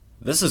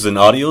This is an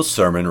audio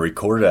sermon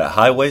recorded at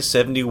Highway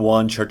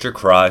 71 Church of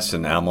Christ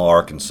in Alma,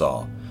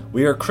 Arkansas.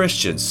 We are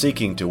Christians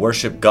seeking to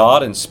worship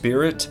God in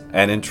spirit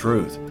and in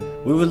truth.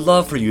 We would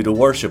love for you to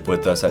worship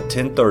with us at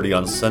 10:30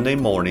 on Sunday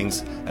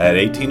mornings at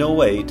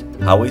 1808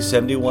 Highway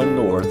 71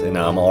 North in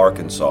Alma,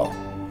 Arkansas.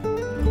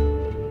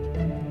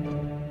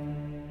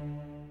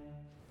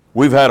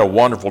 We've had a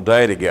wonderful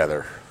day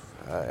together.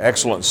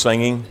 Excellent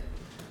singing.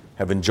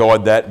 Have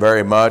enjoyed that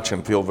very much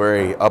and feel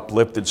very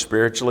uplifted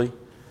spiritually.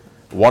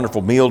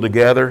 Wonderful meal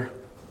together.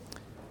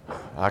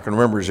 I can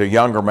remember as a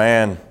younger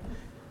man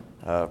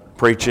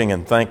preaching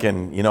and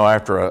thinking,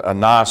 after a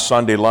nice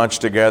Sunday lunch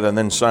together and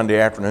then Sunday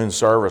afternoon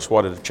service,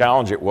 what a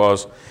challenge it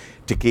was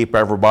to keep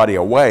everybody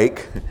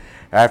awake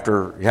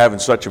after having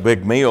such a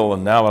big meal.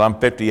 And now that I'm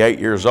 58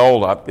 years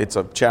old, it's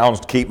a challenge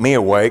to keep me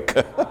awake.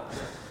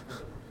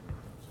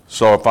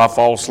 So if I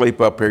fall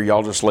asleep up here,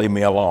 y'all just leave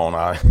me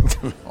alone.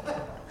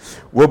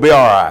 We'll be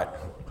all right.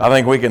 I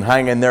think we can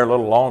hang in there a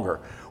little longer.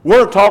 We're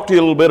going to talk to you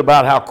a little bit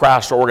about how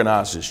Christ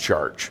organized His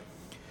church.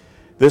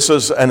 This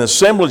is an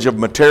assemblage of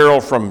material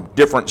from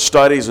different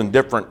studies and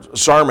different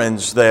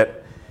sermons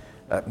that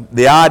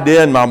the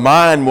idea in my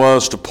mind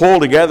was to pull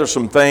together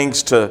some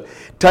things to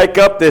take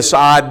up this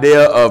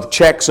idea of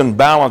checks and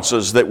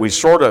balances that we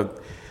sort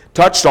of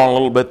touched on a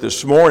little bit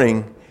this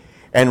morning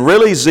and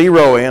really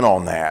zero in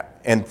on that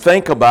and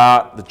think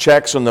about the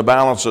checks and the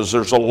balances.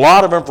 There's a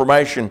lot of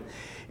information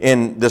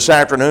in this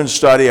afternoon's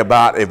study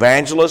about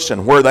evangelists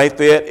and where they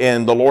fit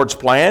in the Lord's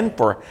plan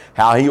for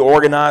how He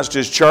organized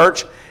His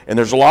church. And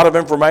there's a lot of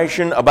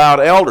information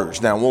about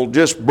elders. Now, we'll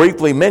just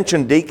briefly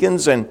mention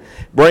deacons and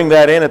bring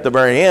that in at the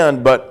very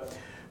end, but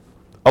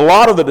a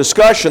lot of the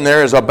discussion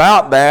there is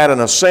about that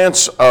in a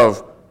sense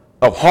of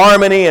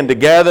harmony and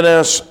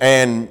togetherness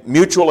and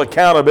mutual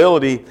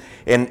accountability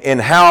in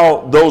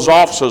how those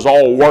offices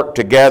all work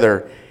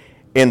together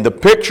in the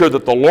picture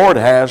that the Lord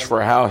has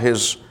for how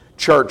His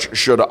church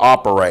should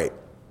operate.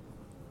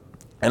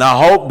 And I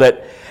hope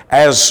that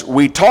as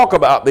we talk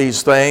about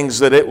these things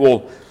that it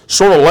will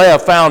sort of lay a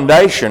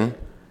foundation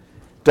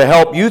to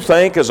help you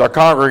think as a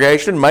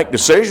congregation, make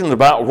decisions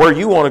about where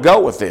you want to go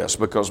with this,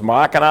 because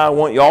Mike and I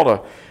want y'all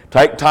to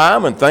take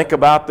time and think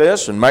about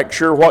this and make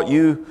sure what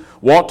you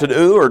want to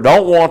do or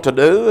don't want to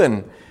do.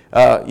 And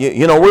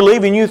we're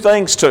leaving you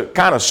things to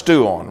kind of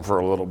stew on for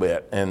a little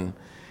bit, and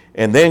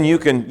then you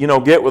can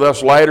get with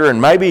us later,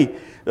 and maybe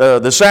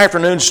this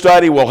afternoon's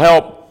study will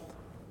help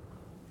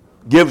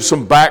give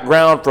some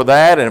background for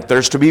that. And if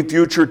there's to be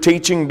future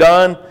teaching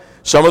done,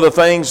 some of the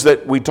things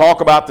that we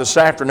talk about this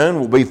afternoon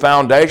will be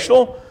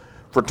foundational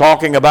for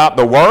talking about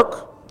the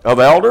work of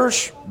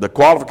elders, the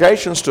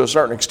qualifications to a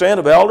certain extent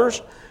of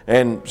elders,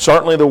 and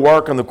certainly the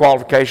work and the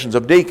qualifications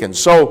of deacons.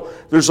 So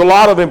there's a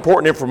lot of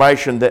important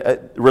information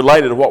that,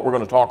 related to what we're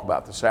going to talk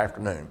about this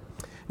afternoon.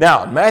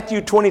 Now, in Matthew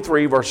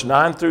 23, verse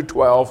 9 through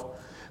 12,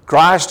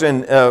 Christ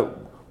in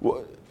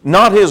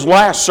not His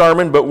last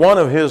sermon, but one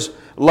of His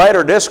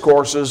later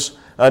discourses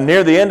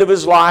near the end of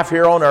His life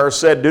here on earth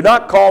said, "Do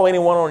not call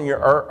anyone on your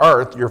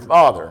earth your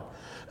father,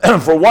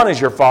 for one is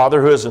your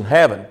Father who is in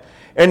heaven.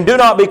 And do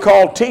not be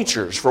called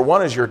teachers, for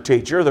one is your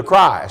teacher, the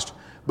Christ.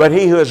 But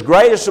he who is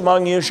greatest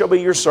among you shall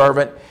be your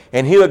servant,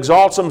 and he who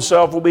exalts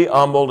himself will be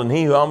humbled, and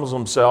he who humbles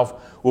himself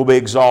will be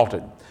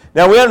exalted."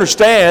 Now we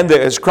understand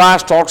that as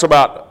Christ talks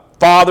about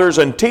fathers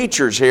and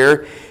teachers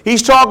here,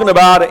 He's talking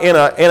about in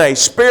a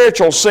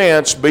spiritual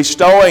sense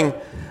bestowing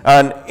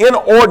an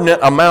inordinate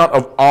amount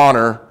of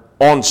honor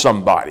on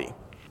somebody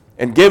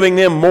and giving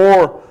them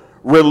more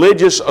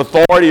religious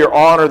authority or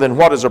honor than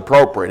what is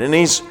appropriate. And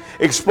He's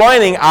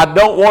explaining, I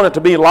don't want it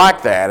to be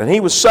like that. And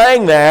He was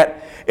saying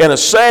that in a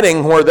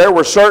setting where there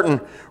were certain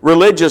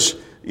religious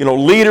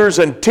leaders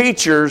and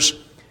teachers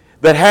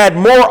that had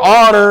more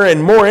honor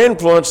and more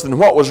influence than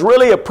what was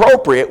really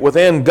appropriate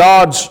within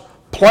God's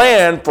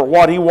plan for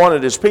what He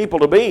wanted His people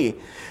to be.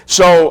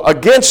 So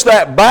against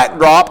that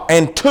backdrop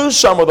and to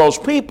some of those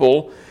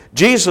people,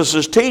 Jesus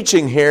is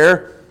teaching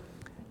here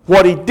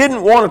what He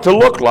didn't want it to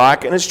look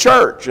like in His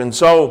church. And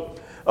so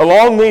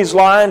along these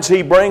lines,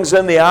 He brings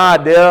in the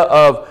idea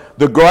of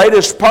the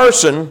greatest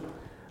person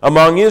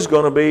among you is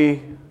going to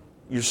be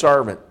your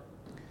servant.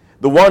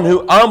 The one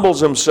who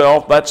humbles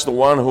himself, that's the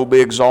one who will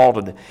be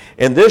exalted.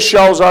 And this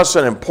shows us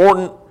an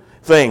important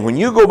thing. When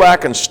you go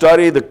back and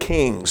study the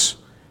kings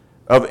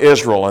of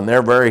Israel and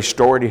their very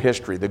storied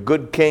history, the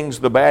good kings,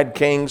 the bad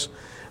kings,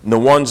 and the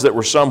ones that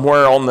were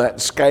somewhere on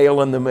that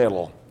scale in the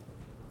middle,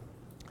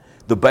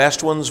 the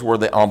best ones were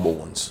the humble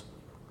ones.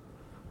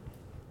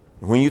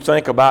 When you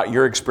think about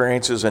your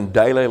experiences in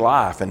daily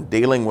life and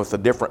dealing with the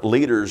different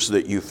leaders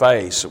that you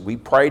face, we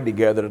prayed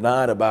together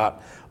tonight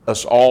about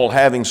us all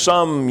having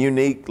some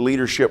unique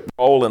leadership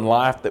role in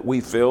life that we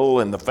feel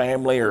in the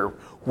family or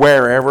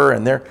wherever,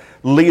 and there are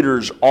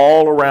leaders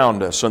all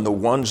around us, and the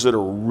ones that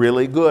are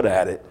really good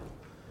at it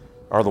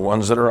are the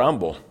ones that are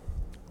humble.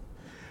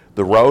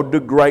 The road to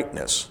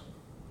greatness.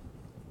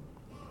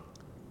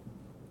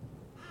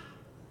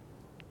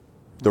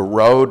 The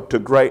road to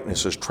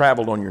greatness is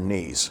traveled on your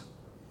knees.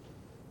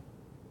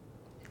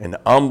 And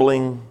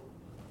humbling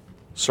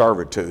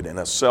servitude and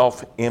a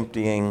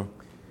self-emptying,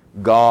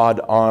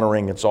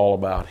 God-honoring. It's all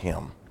about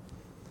Him.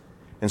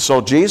 And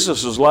so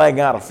Jesus is laying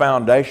out a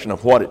foundation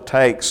of what it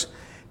takes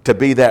to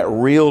be that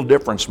real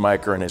difference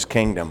maker in His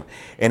kingdom.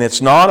 And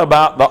it's not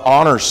about the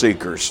honor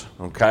seekers,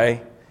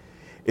 okay?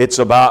 It's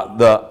about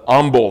the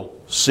humble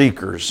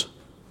seekers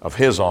of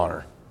His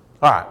honor.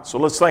 All right, so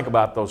let's think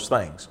about those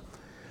things.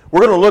 We're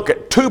going to look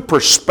at two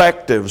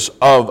perspectives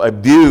of a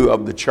view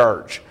of the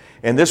church.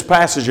 And this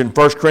passage in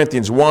 1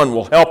 Corinthians 1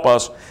 will help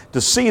us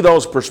to see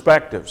those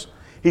perspectives.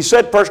 He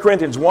said, 1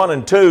 Corinthians 1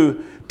 and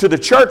 2, to the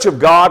church of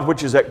God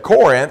which is at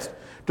Corinth,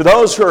 to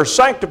those who are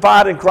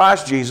sanctified in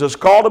Christ Jesus,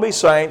 called to be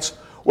saints,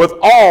 with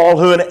all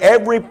who in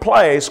every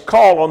place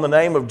call on the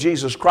name of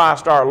Jesus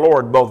Christ our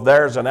Lord, both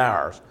theirs and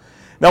ours.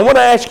 Now I want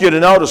to ask you to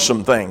notice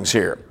some things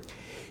here.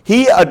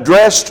 He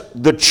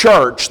addressed the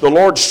church, the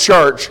Lord's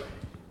church,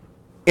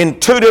 in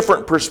two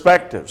different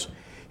perspectives.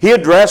 He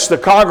addressed the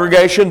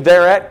congregation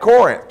there at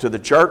Corinth, to the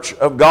church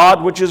of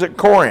God which is at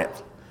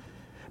Corinth.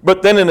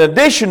 But then in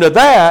addition to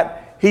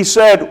that, he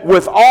said,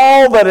 with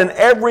all that in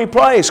every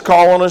place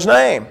call on His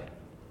name.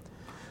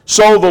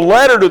 So the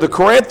letter to the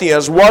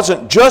Corinthians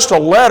wasn't just a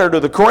letter to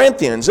the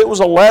Corinthians, it was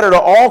a letter to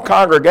all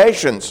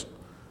congregations.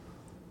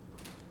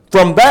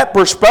 From that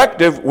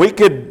perspective, we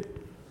could,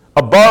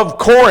 above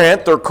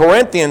Corinth or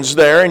Corinthians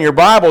there in your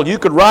Bible, you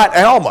could write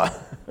Alma.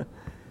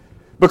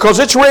 Because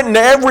it's written to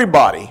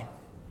everybody.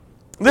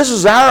 This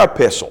is our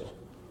epistle.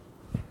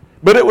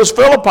 But it was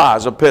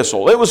Philippi's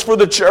epistle. It was for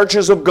the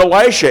churches of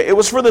Galatia. It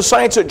was for the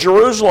saints at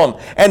Jerusalem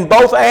and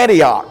both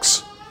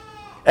Antiochs.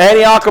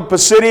 Antioch of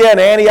Pisidia and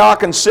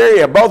Antioch in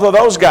Syria, both of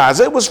those guys.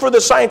 It was for the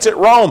saints at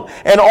Rome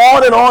and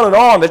on and on and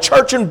on. The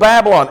church in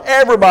Babylon,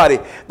 everybody.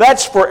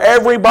 That's for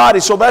everybody.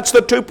 So that's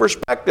the two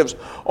perspectives.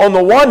 On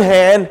the one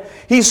hand,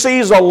 he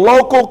sees a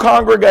local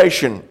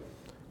congregation,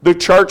 the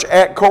church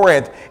at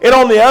Corinth. And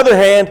on the other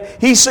hand,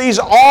 he sees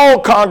all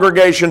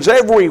congregations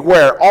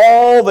everywhere,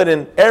 all that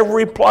in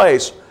every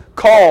place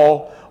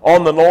call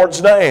on the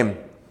Lord's name.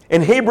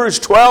 In Hebrews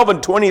 12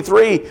 and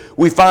 23,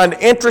 we find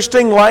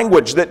interesting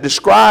language that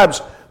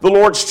describes the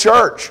Lord's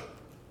church.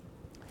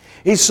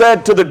 He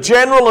said, to the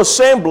general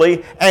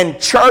assembly and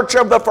church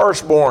of the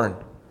firstborn,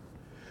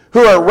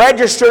 who are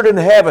registered in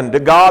heaven, to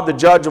God the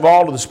judge of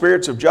all, to the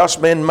spirits of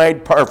just men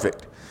made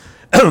perfect.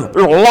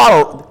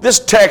 This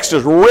text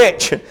is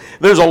rich.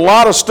 There's a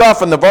lot of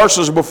stuff in the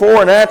verses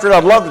before and after it.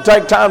 I'd love to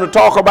take time to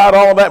talk about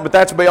all of that, but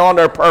that's beyond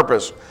our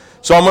purpose.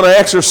 So I'm going to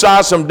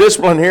exercise some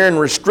discipline here and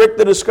restrict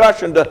the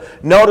discussion to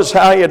notice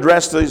how he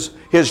addressed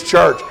his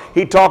church.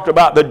 He talked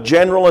about the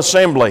general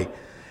assembly.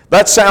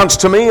 That sounds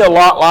to me a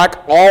lot like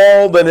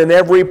all that in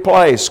every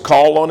place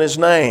call on His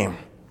name.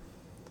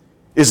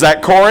 Is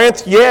that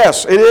Corinth?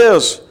 Yes, it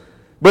is.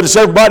 But it's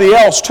everybody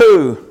else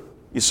too.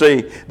 You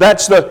see,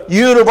 that's the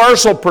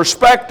universal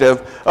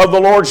perspective of the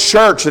Lord's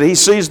church, that He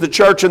sees the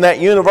church in that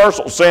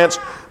universal sense,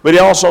 but He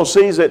also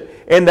sees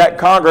it in that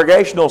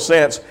congregational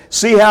sense.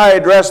 See how He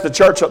addressed the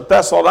church at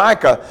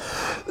Thessalonica.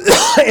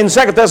 In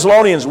 2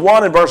 Thessalonians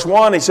 1 and verse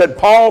 1, he said,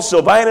 Paul,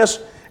 Silvanus,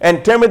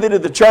 and Timothy to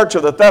the church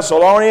of the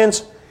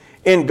Thessalonians,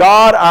 in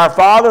God our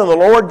Father and the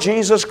Lord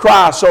Jesus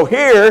Christ. So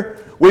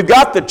here, we've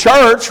got the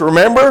church,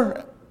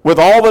 remember, with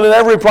all that in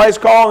every place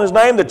call on His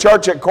name, the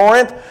church at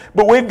Corinth,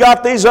 but we've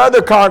got these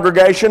other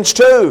congregations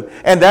too,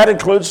 and that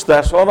includes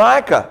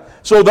Thessalonica.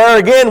 So there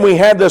again, we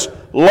had this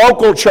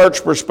local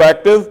church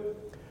perspective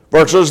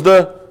versus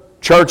the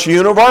church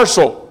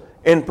universal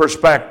in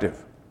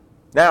perspective.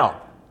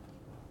 Now,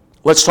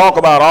 let's talk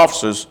about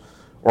offices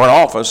or an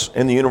office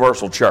in the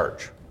universal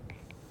church.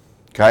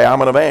 Okay,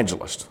 I'm an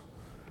evangelist.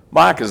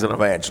 Mike is an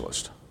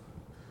evangelist.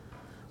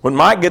 When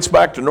Mike gets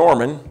back to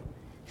Norman,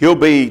 he'll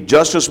be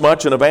just as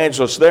much an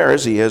evangelist there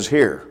as he is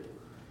here.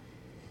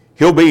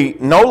 He'll be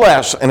no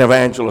less an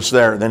evangelist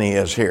there than he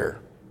is here.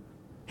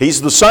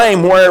 He's the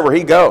same wherever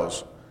he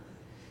goes.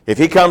 If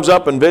he comes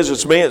up and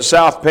visits me at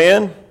South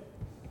Penn,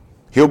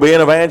 he'll be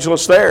an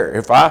evangelist there.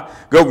 If I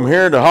go from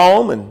here to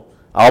home, and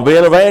I'll be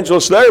an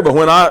evangelist there. But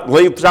when I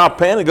leave South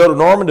Penn and go to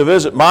Norman to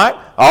visit Mike,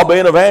 I'll be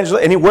an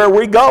evangelist. Anywhere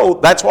we go,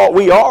 that's what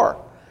we are.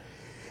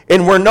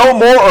 And we're no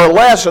more or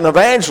less an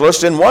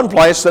evangelist in one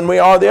place than we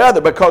are the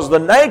other, because the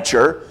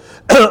nature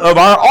of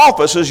our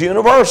office is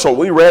universal.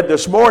 We read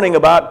this morning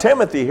about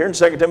Timothy here in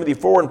 2 Timothy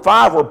 4 and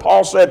 5, where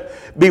Paul said,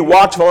 be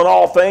watchful in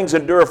all things,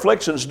 endure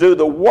afflictions, do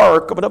the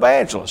work of an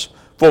evangelist.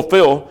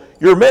 Fulfill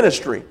your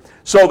ministry.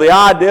 So the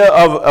idea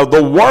of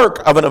the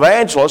work of an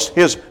evangelist,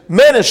 his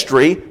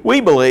ministry,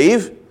 we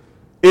believe,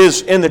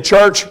 is in the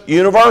church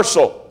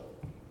universal.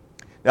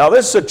 Now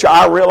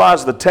I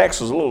realize the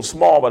text is a little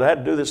small, but I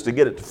had to do this to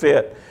get it to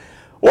fit.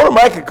 I want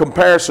to make a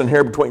comparison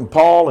here between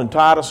Paul and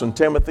Titus and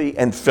Timothy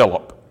and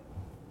Philip.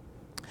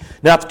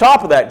 Now at the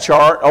top of that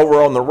chart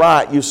over on the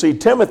right, you see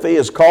Timothy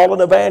is called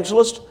an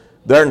evangelist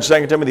there in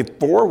 2 Timothy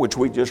 4, which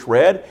we just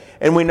read.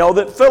 And we know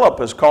that Philip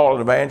is called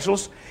an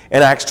evangelist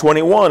in Acts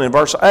 21 in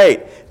verse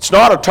 8. It's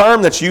not a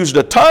term that's used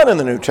a ton in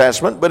the New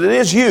Testament, but it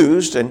is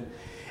used. And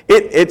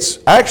it's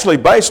actually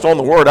based on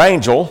the word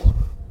angel.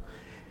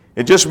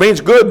 It just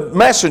means good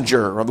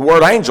messenger, or the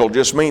word angel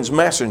just means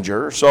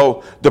messenger.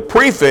 So the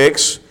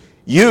prefix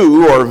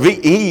 "eu" or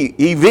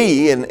 "ev"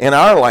 in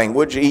our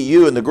language,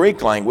 "eu" in the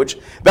Greek language,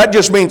 that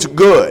just means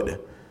good.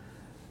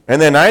 And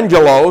then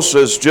angelos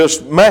is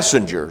just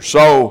messenger.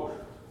 So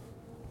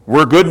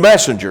we're good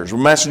messengers.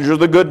 We're messengers of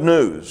the good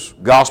news,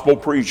 gospel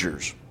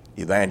preachers,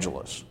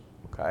 evangelists.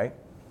 Okay?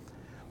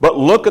 But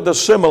look at the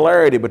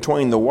similarity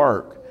between the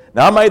work.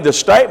 Now, I made the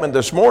statement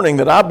this morning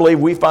that I believe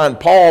we find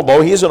Paul,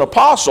 though he's an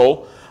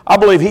apostle, I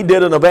believe he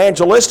did an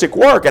evangelistic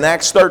work. In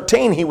Acts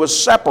 13, he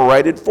was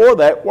separated for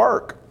that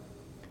work.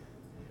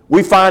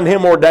 We find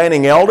him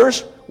ordaining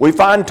elders. We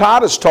find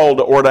Titus told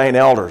to ordain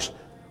elders.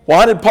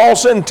 Why did Paul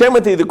send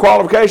Timothy the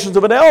qualifications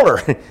of an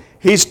elder?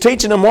 He's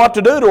teaching them what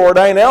to do to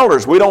ordain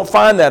elders. We don't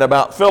find that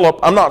about Philip.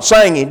 I'm not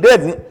saying he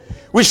didn't.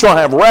 We just don't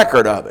have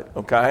record of it,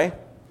 okay?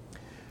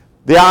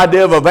 The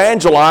idea of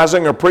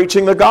evangelizing or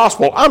preaching the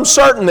gospel. I'm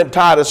certain that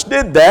Titus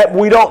did that.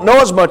 We don't know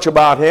as much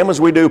about him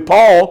as we do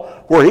Paul,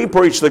 where he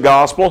preached the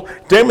gospel.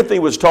 Timothy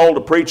was told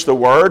to preach the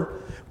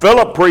word.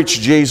 Philip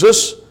preached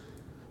Jesus.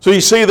 So you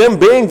see them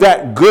being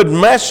that good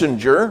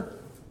messenger.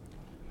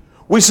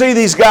 We see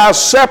these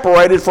guys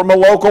separated from a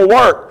local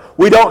work.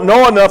 We don't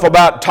know enough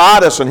about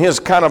Titus and his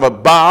kind of a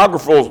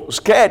biographical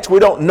sketch. We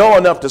don't know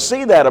enough to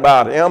see that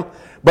about him.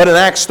 But in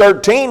Acts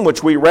 13,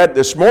 which we read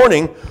this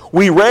morning,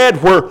 we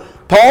read where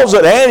Paul's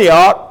at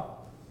Antioch.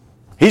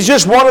 He's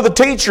just one of the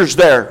teachers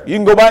there. You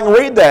can go back and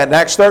read that in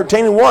Acts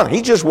 13:1.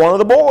 He's just one of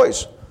the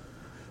boys.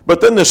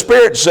 But then the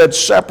Spirit said,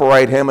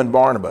 separate him and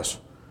Barnabas.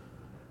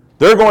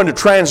 They're going to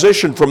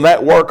transition from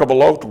that work of a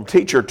local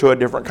teacher to a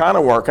different kind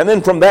of work. And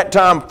then from that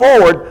time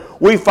forward,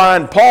 we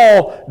find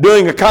Paul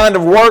doing a kind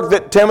of work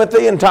that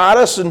Timothy and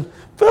Titus and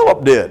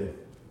Philip did.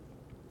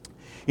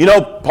 You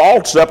know,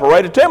 Paul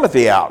separated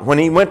Timothy out. When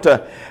he went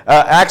to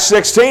Acts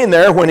 16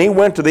 there, when he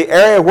went to the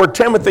area where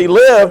Timothy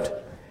lived,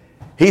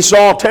 he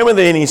saw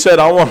Timothy and he said,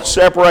 I want to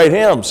separate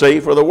him, see,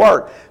 for the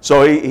work.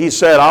 So he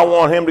said, I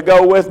want him to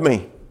go with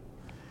me.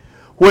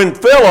 When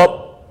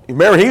Philip,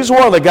 remember, he's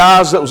one of the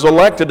guys that was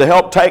elected to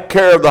help take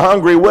care of the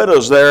hungry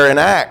widows there in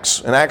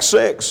Acts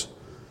 6.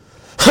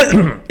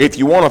 If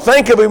you want to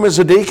think of him as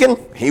a deacon,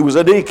 he was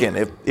a deacon.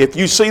 If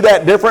you see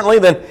that differently,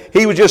 then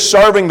he was just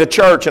serving the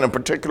church in a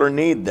particular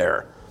need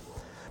there.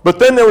 But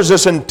then there was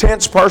this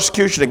intense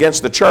persecution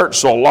against the church,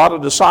 so a lot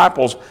of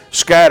disciples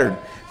scattered.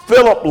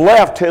 Philip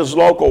left his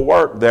local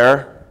work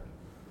there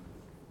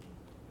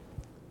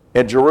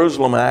at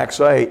Jerusalem in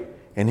Acts 8,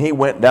 and he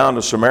went down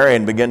to Samaria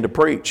and began to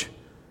preach.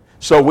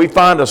 So we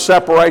find a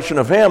separation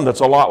of him that's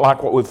a lot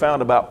like what we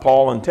found about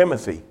Paul and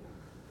Timothy.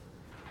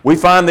 We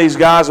find these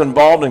guys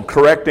involved in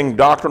correcting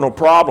doctrinal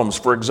problems.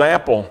 For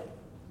example,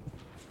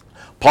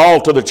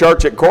 Paul to the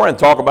church at Corinth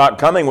talked about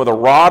coming with a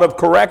rod of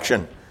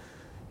correction,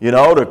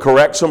 to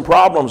correct some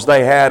problems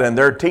they had in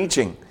their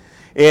teaching.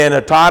 In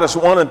Titus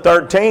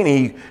 1:13,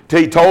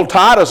 he told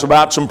Titus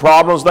about some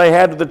problems they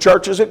had with the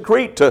churches at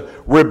Crete, to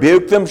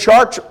rebuke them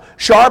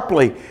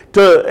sharply.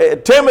 To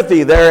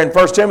Timothy there in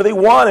 1 Timothy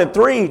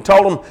 1:3, he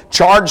told them,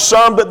 charge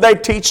some that they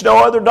teach no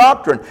other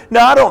doctrine.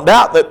 Now, I don't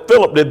doubt that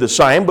Philip did the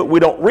same, but we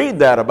don't read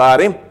that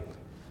about him.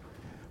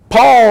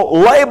 Paul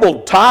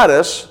labeled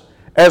Titus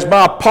as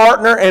my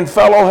partner and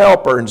fellow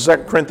helper in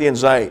 2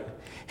 Corinthians 8.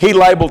 He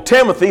labeled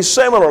Timothy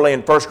similarly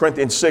in 1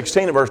 Corinthians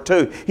 16 and verse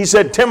 2. He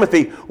said,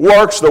 Timothy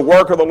works the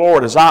work of the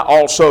Lord as I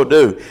also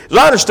do. As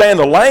I understand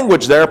the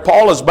language there,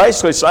 Paul is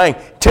basically saying,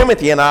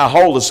 Timothy and I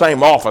hold the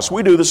same office.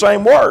 We do the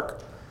same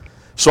work.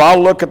 So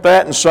I'll look at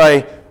that and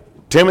say,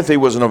 Timothy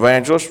was an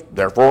evangelist,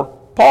 therefore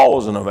Paul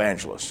was an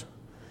evangelist.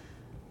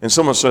 And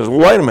someone says, well,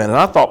 wait a minute,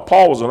 I thought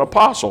Paul was an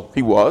apostle.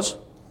 He was.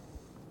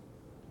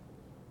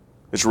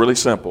 It's really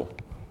simple.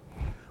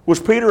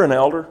 Was Peter an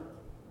elder?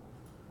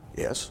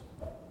 Yes.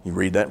 You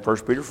read that in 1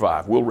 Peter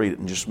 5. We'll read it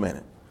in just a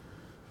minute.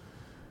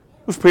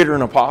 Was Peter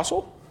an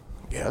apostle?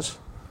 Yes.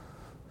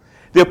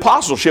 The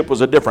apostleship was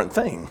a different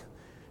thing.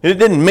 It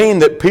didn't mean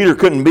that Peter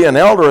couldn't be an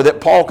elder or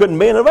that Paul couldn't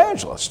be an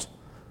evangelist.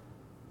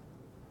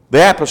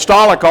 The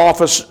apostolic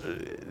office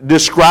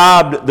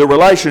described the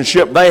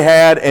relationship they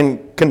had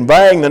in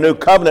conveying the new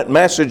covenant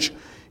message,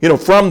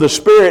 from the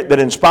Spirit that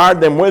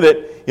inspired them with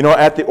it,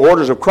 at the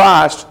orders of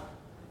Christ.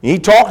 He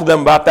talked to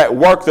them about that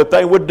work that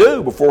they would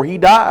do before he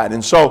died.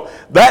 And so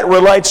that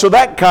relates to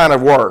that kind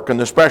of work and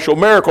the special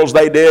miracles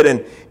they did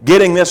in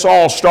getting this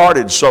all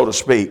started, so to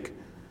speak.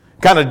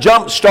 Kind of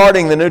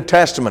jump-starting the New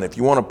Testament, if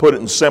you want to put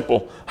it in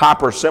simple,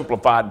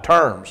 hyper-simplified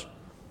terms.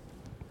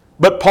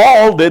 But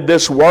Paul did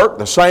this work,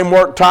 the same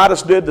work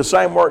Titus did, the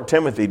same work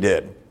Timothy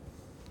did.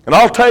 And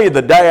I'll tell you,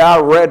 the day I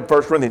read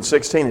 1 Corinthians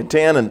 16 and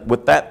 10, and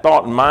with that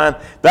thought in mind,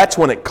 that's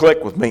when it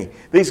clicked with me.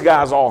 These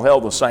guys all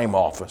held the same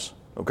office,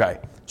 okay?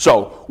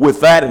 So,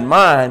 with that in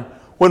mind,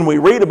 when we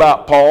read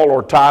about Paul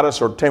or Titus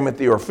or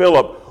Timothy or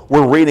Philip,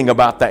 we're reading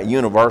about that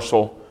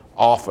universal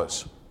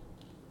office.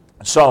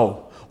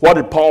 So, what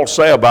did Paul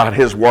say about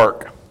his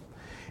work?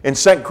 In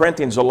 2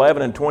 Corinthians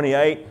 11 and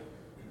 28,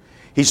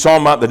 he's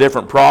talking about the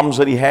different problems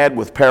that he had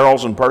with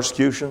perils and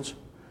persecutions.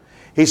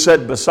 He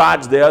said,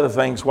 besides the other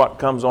things, what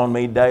comes on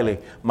me daily,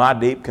 my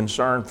deep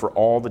concern for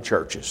all the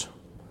churches.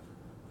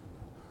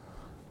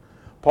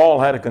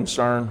 Paul had a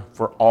concern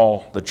for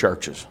all the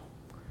churches.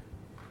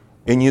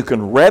 And you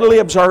can readily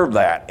observe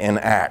that in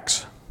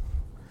Acts.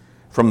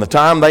 From the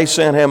time they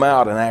sent him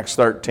out in Acts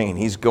 13,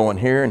 he's going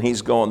here and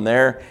he's going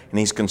there, and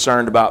he's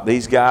concerned about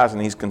these guys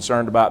and he's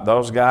concerned about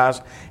those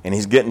guys, and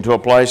he's getting to a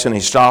place and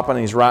he's stopping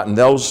and he's writing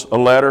those a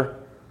letter.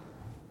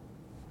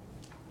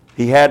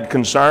 He had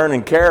concern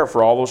and care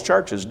for all those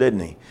churches,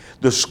 didn't he?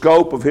 The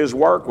scope of his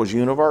work was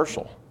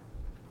universal.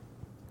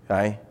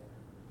 Okay?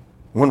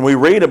 When we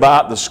read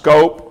about the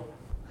scope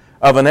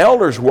of an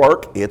elder's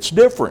work, it's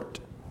different,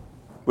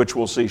 which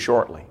we'll see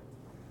shortly.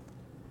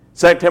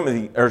 2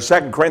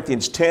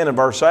 Corinthians 10 and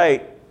verse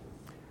 8,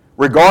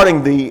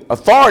 regarding the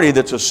authority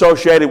that's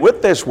associated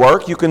with this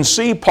work, you can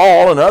see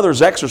Paul and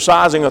others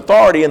exercising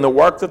authority in the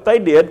work that they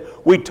did.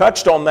 We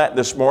touched on that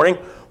this morning.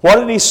 What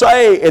did he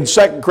say in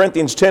 2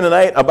 Corinthians 10 and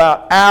 8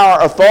 about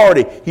our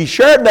authority? He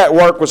shared that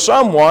work with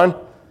someone,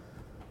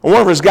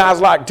 one of his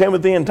guys like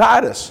Timothy and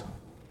Titus.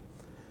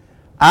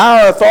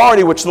 Our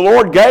authority which the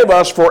Lord gave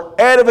us for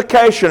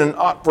edification and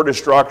not for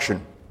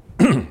destruction.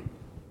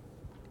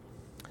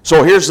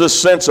 So here's this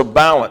sense of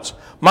balance.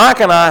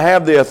 Mike and I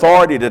have the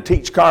authority to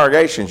teach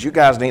congregations. You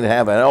guys need to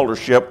have an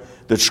eldership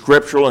that's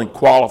scriptural and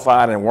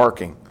qualified and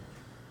working.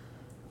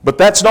 But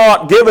that's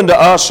not given to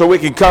us so we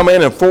can come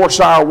in and force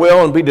our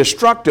will and be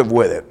destructive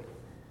with it.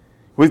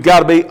 We've got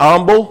to be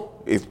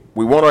humble. If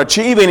we want to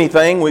achieve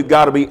anything, we've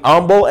got to be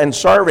humble and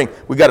serving.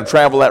 We've got to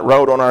travel that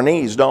road on our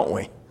knees, don't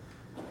we?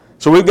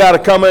 So we've got to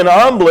come in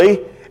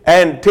humbly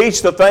and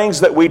teach the things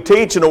that we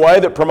teach in a way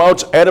that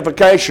promotes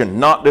edification,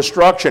 not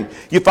destruction.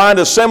 You find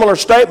a similar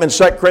statement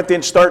in 2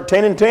 Corinthians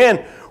 13 and 10,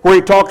 where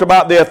he talked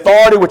about the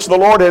authority which the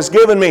Lord has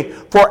given me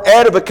for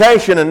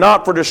edification and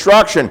not for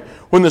destruction.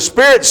 When the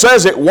Spirit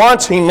says it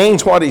once, he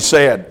means what he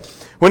said.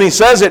 When he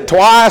says it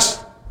twice,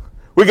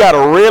 we got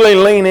to really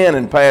lean in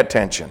and pay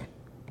attention.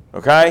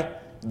 Okay?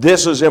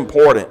 This is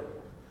important.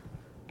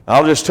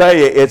 I'll just tell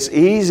you, it's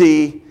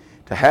easy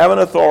to have an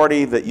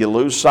authority that you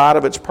lose sight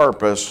of its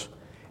purpose,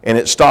 and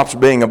it stops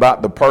being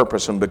about the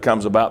purpose and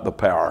becomes about the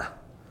power.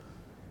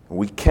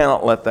 We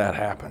cannot let that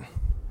happen.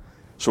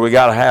 So we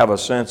got to have a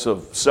sense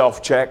of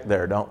self-check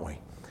there, don't we?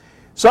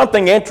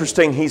 Something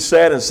interesting he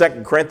said in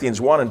 2 Corinthians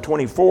 1 and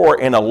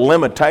 24 in a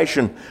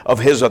limitation of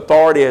his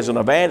authority as an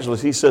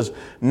evangelist. He says,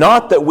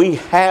 not that we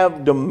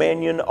have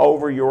dominion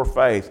over your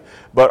faith,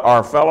 but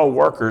our fellow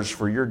workers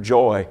for your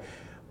joy,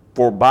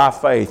 for by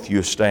faith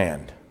you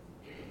stand.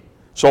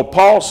 So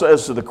Paul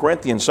says to the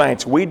Corinthian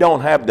saints, we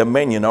don't have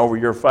dominion over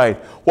your faith.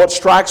 What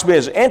strikes me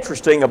as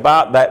interesting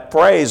about that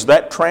phrase,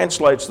 that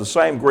translates the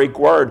same Greek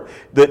word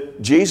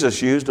that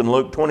Jesus used in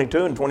Luke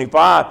 22 and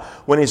 25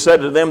 when he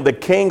said to them, the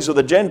kings of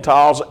the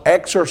Gentiles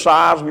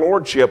exercise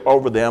lordship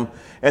over them,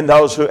 and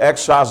those who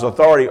exercise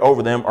authority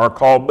over them are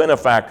called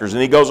benefactors.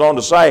 And he goes on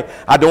to say,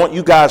 I don't want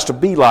you guys to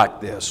be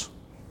like this.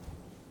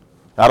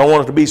 I don't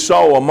want it to be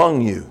so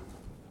among you.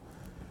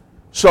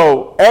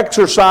 So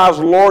exercise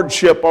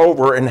lordship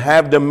over and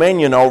have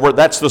dominion over,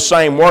 that's the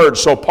same word.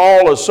 So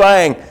Paul is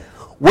saying,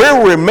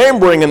 we're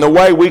remembering in the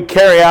way we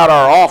carry out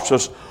our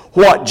offices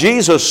what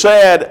Jesus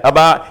said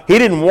about, he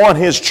didn't want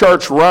his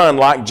church run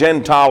like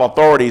Gentile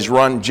authorities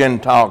run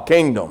Gentile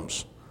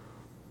kingdoms.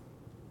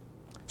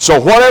 So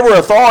whatever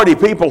authority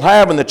people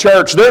have in the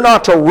church, they're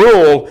not to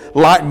rule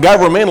like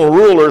governmental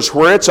rulers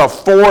where it's a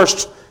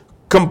forced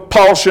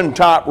compulsion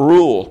type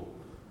rule.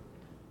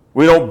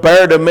 We don't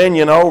bear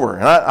dominion over.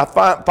 And I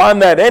find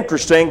that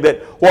interesting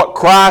that what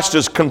Christ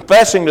is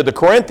confessing to the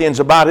Corinthians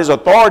about his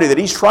authority that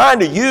he's trying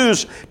to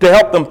use to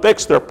help them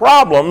fix their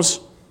problems,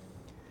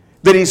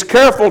 that he's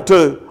careful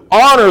to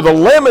honor the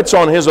limits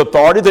on his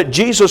authority that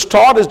Jesus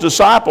taught his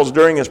disciples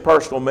during his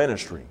personal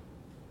ministry.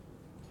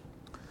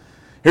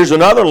 Here's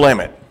another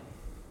limit.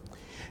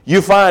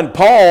 You find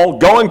Paul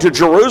going to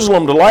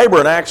Jerusalem to labor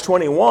in Acts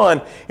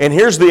 21, and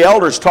here's the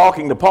elders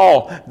talking to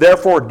Paul,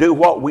 therefore do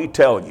what we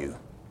tell you.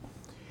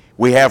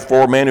 We have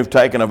 4 men who've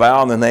taken a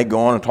vow, and then they go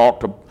on and talk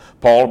to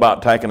Paul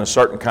about taking a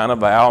certain kind of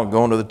vow and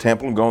going to the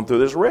temple and going through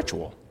this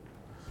ritual.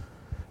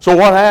 So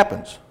what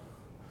happens?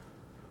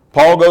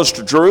 Paul goes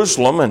to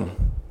Jerusalem,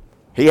 and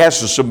he has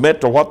to submit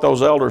to what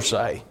those elders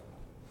say.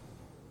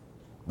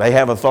 They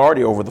have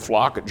authority over the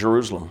flock at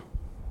Jerusalem.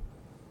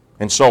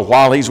 And so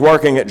while he's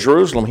working at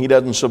Jerusalem, he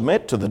doesn't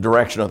submit to the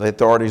direction of the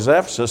authorities of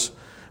Ephesus.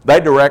 They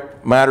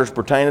direct matters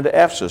pertaining to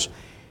Ephesus.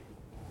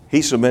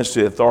 He submits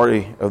to the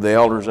authority of the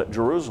elders at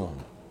Jerusalem.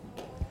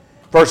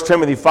 1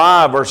 Timothy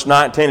 5, verse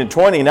 19 and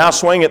 20, now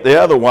swing it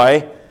the other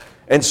way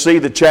and see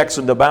the checks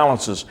and the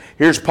balances.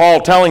 Here's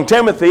Paul telling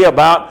Timothy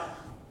about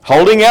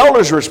holding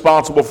elders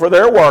responsible for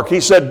their work. He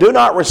said, do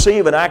not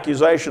receive an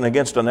accusation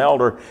against an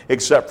elder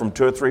except from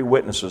 2 or 3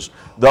 witnesses,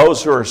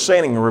 those who are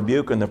sinning and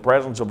rebuke in the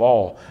presence of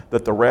all,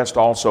 that the rest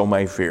also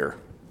may fear.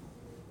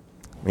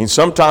 I mean,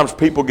 sometimes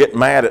people get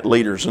mad at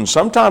leaders, and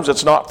sometimes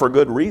it's not for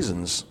good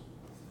reasons.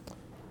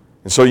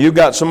 And so you've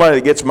got somebody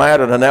that gets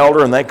mad at an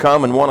elder and they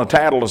come and want to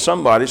tattle to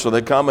somebody, so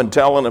they come and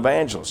tell an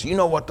evangelist, you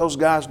know what those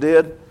guys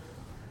did?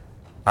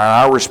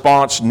 Our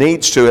response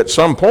needs to, at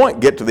some point,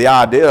 get to the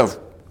idea of,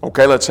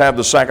 okay, let's have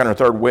the second or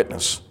third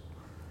witness.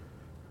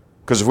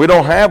 Because if we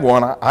don't have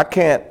one, I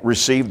can't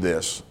receive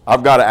this.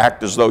 I've got to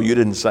act as though you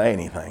didn't say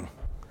anything.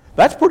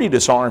 That's pretty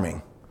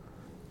disarming.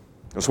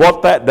 Because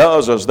what that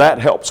does is that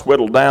helps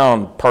whittle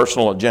down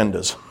personal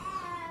agendas.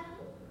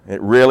 It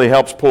really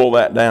helps pull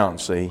that down,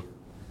 see?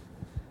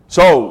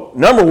 So,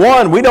 number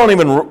one, we don't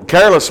even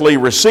carelessly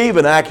receive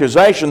an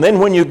accusation. Then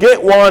when you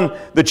get one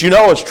that you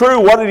know is true,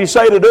 what did he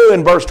say to do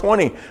in verse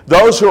 20?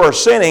 Those who are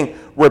sinning,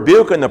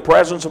 rebuke in the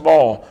presence of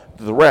all,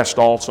 that the rest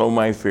also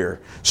may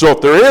fear. So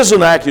if there is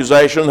an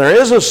accusation, there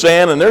is a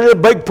sin, and there's a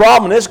big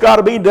problem, and it's got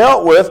to be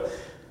dealt with,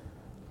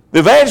 the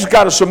evangelist's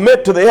got to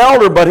submit to the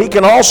elder, but he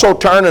can also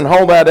turn and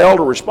hold that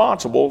elder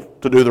responsible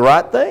to do the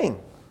right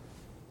thing.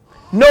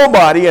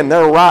 Nobody in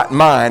their right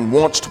mind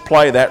wants to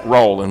play that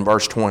role in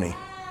verse 20.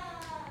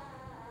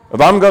 If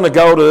I'm going to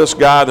go to this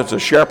guy that's a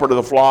shepherd of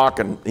the flock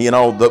and,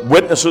 the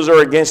witnesses are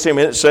against him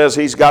and it says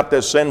he's got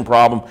this sin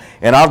problem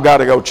and I've got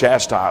to go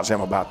chastise him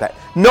about that.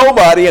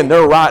 Nobody in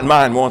their right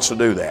mind wants to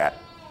do that.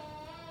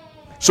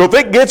 So if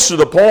it gets to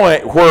the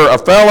point where a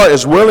fella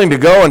is willing to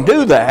go and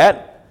do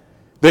that,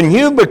 then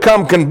you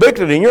become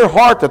convicted in your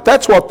heart that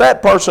that's what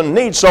that person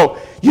needs. So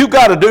you've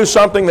got to do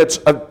something that's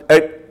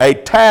a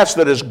task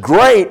that is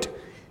great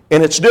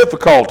in its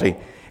difficulty.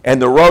 And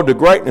the road to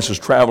greatness is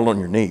traveled on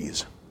your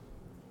knees.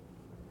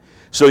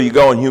 So you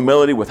go in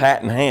humility with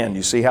hat in hand.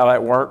 You see how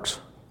that works?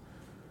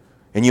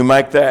 And you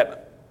make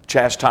that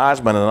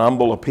chastisement an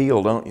humble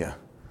appeal, don't you?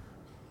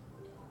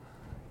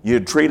 You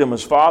treat them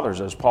as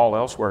fathers, as Paul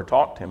elsewhere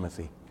taught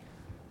Timothy.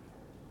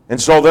 And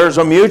so there's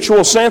a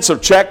mutual sense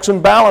of checks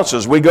and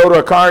balances. We go to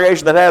a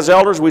congregation that has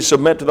elders, we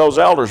submit to those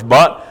elders.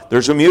 But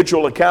there's a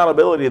mutual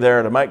accountability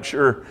there to make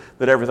sure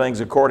that everything's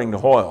according to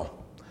Hoyle.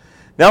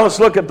 Now let's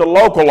look at the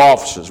local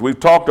offices. We've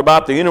talked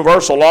about the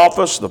universal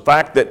office, the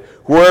fact that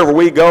wherever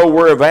we go,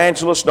 we're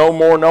evangelists, no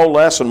more, no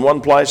less in one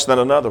place than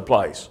another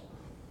place.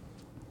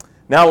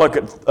 Now look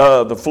at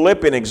the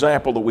Philippian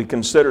example that we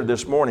considered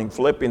this morning.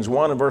 Philippians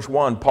 1 and verse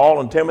 1. Paul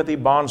and Timothy,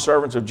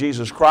 bondservants of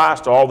Jesus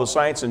Christ, to all the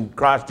saints in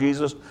Christ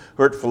Jesus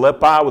who are at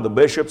Philippi with the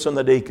bishops and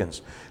the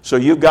deacons. So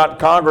you've got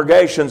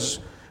congregations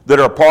that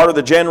are part of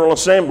the General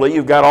Assembly.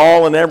 You've got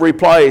all in every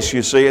place,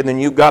 you see, and then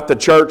you've got the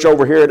church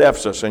over here at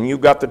Ephesus, and you've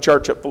got the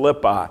church at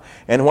Philippi.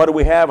 And what do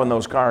we have in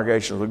those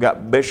congregations? We've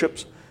got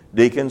bishops,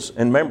 deacons,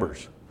 and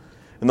members.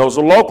 And those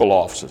are local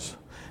offices.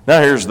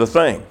 Now here's the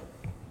thing.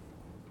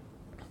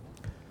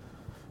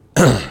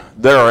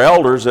 There are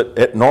elders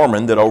at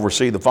Norman that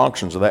oversee the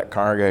functions of that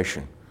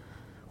congregation.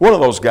 One of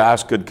those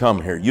guys could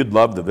come here. You'd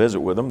love to visit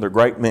with them. They're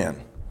great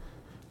men.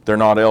 They're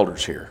not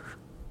elders here.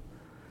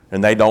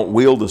 And they don't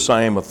wield the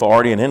same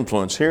authority and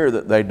influence here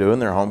that they do in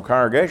their home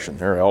congregation.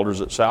 They're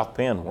elders at South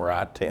Penn where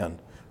I attend,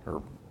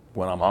 or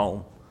when I'm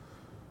home.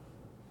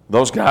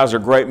 Those guys are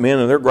great men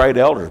and they're great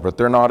elders, but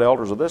they're not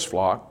elders of this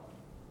flock.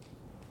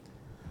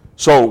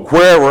 So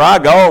wherever I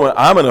go,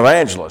 I'm an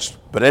evangelist,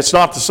 but it's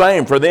not the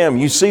same for them.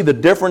 You see the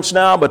difference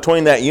now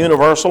between that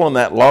universal and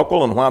that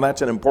local and why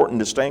that's an important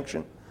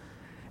distinction?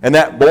 And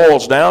that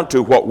boils down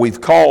to what we've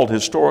called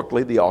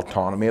historically the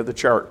autonomy of the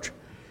church.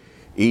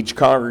 Each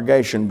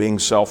congregation being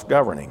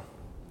self-governing.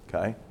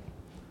 Okay?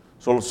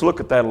 So let's look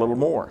at that a little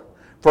more.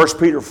 1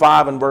 Peter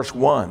 5 and verse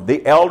 1.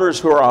 The elders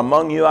who are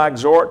among you I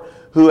exhort,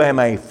 who am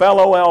a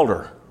fellow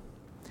elder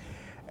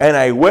and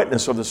a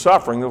witness of the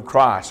suffering of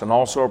Christ, and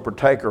also a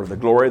partaker of the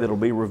glory that will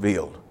be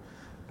revealed.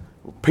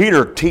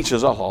 Peter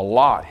teaches us a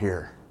lot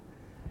here.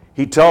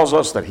 He tells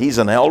us that he's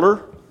an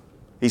elder.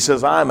 He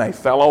says, I'm a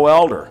fellow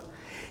elder.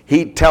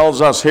 He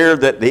tells us here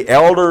that the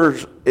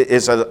elders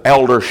is an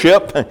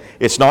eldership.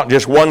 It's not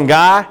just one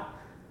guy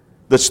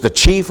that's the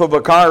chief of a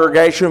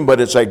congregation,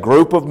 but it's a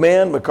group of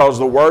men, because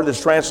the word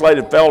that's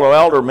translated fellow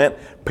elder meant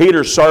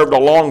Peter served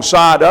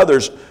alongside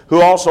others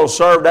who also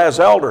served as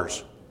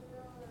elders.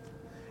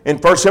 In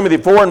 1 Timothy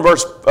 4 and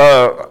verse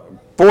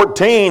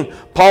 14,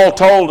 Paul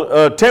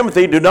told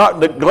Timothy, do not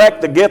neglect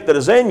the gift that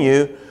is in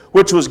you,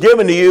 which was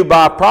given to you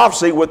by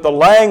prophecy with the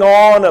laying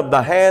on of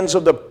the hands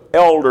of the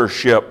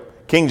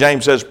eldership. King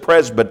James says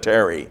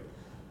presbytery.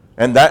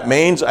 And that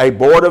means a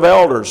board of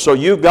elders. So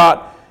you've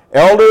got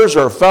elders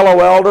or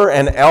fellow elder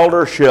and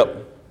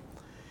eldership.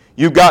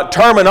 You've got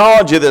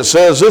terminology that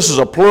says this is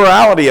a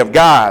plurality of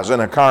guys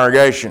in a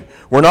congregation.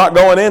 We're not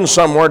going in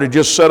somewhere to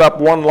just set up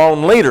one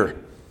lone leader.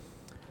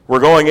 We're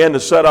going in to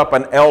set up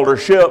an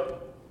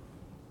eldership.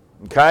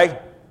 Okay?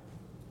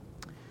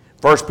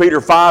 1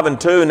 Peter 5 and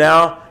 2,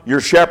 now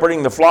you're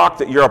shepherding the flock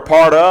that you're a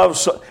part of,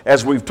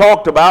 as we've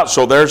talked about,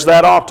 so there's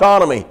that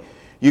autonomy.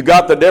 You've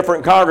got the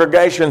different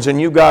congregations and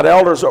you've got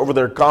elders over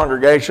their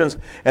congregations,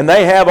 and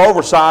they have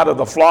oversight of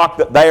the flock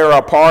that they are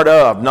a part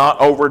of, not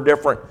over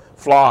different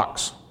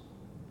flocks.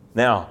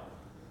 Now,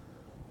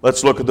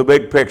 let's look at the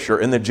big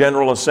picture. In the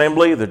General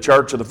Assembly, the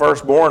Church of the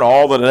Firstborn,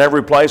 all that in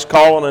every place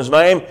call on His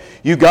name,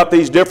 you've got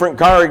these different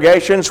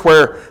congregations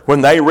where when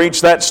they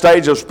reach that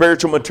stage of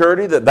spiritual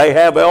maturity that they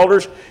have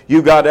elders,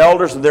 you've got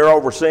elders and they're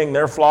overseeing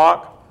their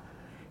flock.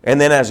 And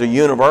then as a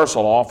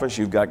universal office,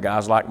 you've got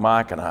guys like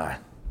Mike and I.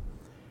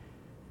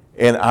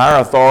 And our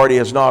authority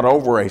is not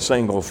over a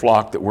single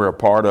flock that we're a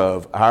part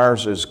of.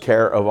 Ours is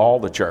care of all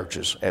the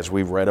churches, as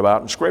we've read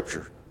about in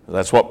Scripture.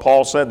 That's what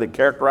Paul said that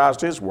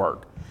characterized his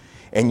work.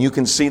 And you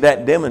can see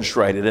that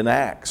demonstrated in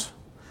Acts.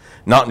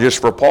 Not just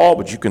for Paul,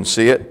 but you can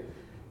see it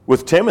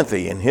with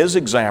Timothy and his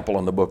example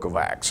in the book of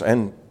Acts.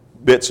 And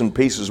bits and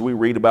pieces we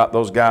read about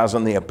those guys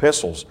in the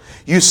epistles.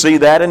 You see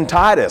that in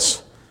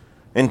Titus.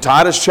 In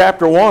Titus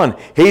chapter 1,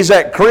 he's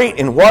at Crete,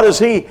 and what is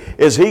he?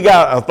 Is he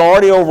got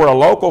authority over a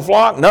local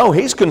flock? No,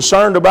 he's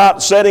concerned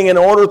about setting in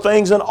order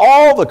things in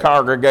all the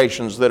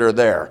congregations that are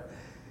there.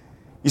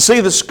 You see,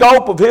 the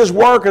scope of his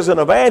work as an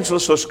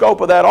evangelist, the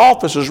scope of that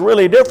office is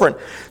really different.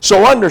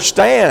 So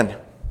understand,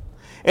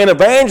 an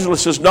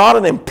evangelist is not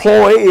an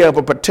employee of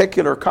a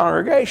particular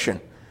congregation.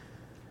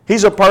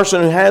 He's a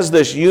person who has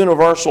this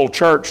universal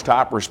church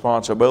type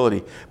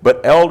responsibility,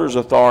 but elders'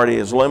 authority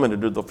is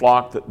limited to the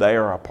flock that they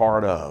are a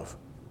part of.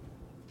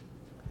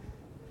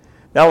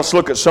 Now let's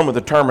look at some of the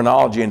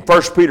terminology. In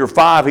 1 Peter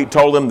 5, he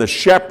told them to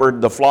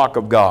shepherd the flock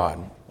of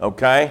God.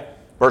 Okay?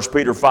 1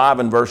 Peter 5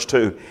 and verse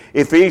 2.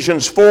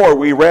 Ephesians 4,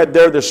 we read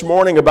there this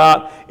morning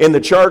about in the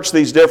church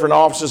these different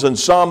offices and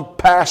some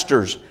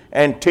pastors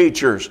and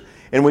teachers.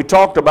 And we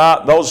talked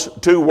about those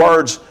two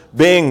words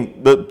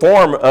being the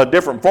form, a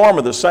different form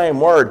of the same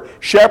word.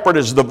 Shepherd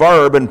is the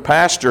verb and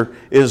pastor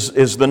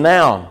is the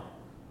noun.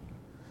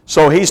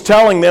 So he's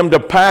telling them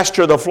to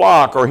pasture the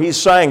flock, or he's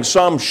saying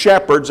some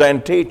shepherds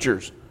and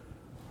teachers.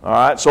 All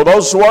right, so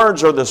those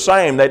words are the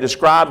same. They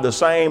describe the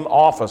same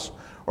office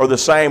or the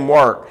same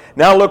work.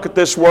 Now look at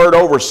this word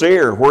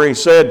overseer, where he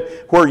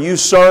said, where you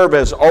serve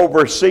as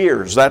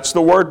overseers. That's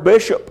the word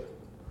bishop.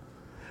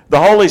 The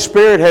Holy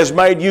Spirit has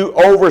made you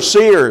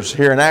overseers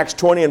here in Acts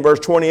 20 and verse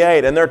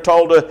 28, and they're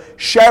told to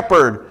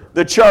shepherd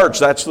the church.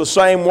 That's the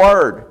same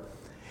word.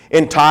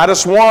 In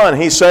Titus 1,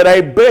 he said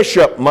a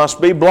bishop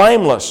must be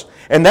blameless.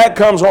 And that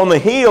comes on the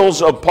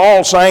heels of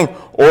Paul saying,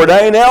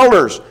 ordain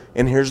elders.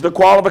 And here's the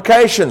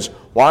qualifications.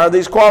 Why are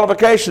these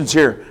qualifications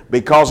here?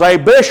 Because a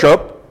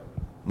bishop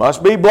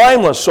must be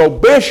blameless. So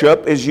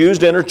bishop is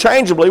used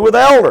interchangeably with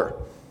elder.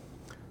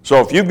 So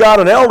if you've got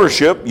an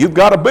eldership, you've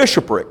got a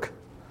bishopric.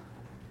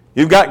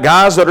 You've got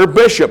guys that are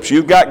bishops.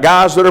 You've got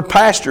guys that are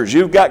pastors.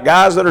 You've got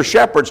guys that are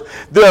shepherds.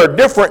 There are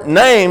different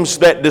names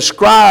that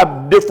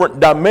describe different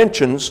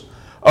dimensions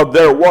of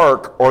their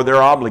work or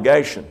their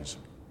obligations.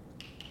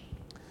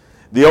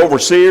 The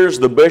overseers,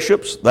 the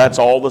bishops, that's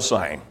all the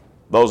same.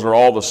 Those are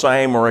all the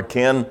same or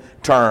akin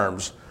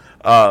terms,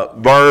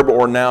 verb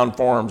or noun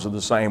forms of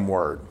the same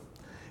word.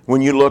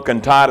 When you look in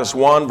Titus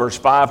 1, verse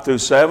 5 through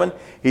 7,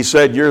 he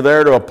said you're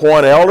there to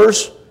appoint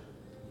elders,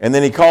 and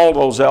then he called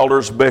those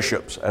elders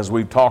bishops, as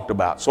we've talked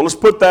about. So let's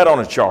put that on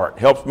a chart.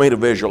 Helps me to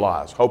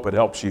visualize. Hope it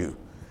helps you.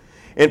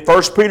 In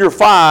 1 Peter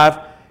 5,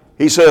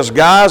 he says,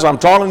 guys, I'm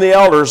talking to the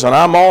elders, and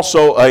I'm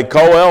also a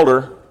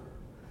co-elder.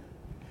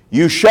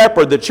 You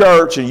shepherd the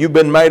church, and you've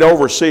been made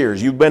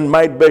overseers. You've been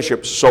made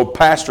bishops, so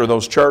pastor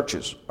those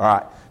churches. All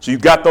right. So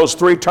you've got those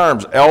three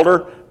terms,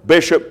 elder,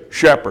 bishop,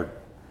 shepherd.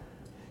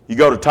 You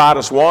go to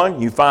Titus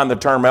 1, you find the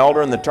term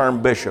elder and the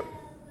term bishop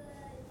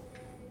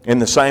in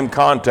the same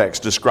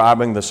context,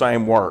 describing the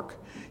same work.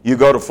 You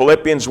go to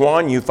Philippians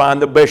 1, you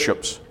find the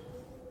bishops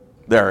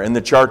there in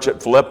the church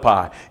at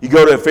Philippi. You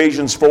go to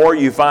Ephesians 4,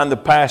 you find the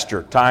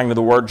pastor, tying to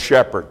the word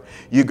shepherd.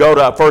 You go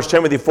to 1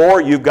 Timothy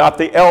 4, you've got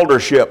the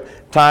eldership,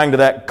 tying to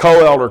that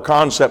co-elder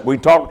concept we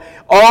talked.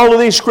 All of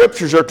these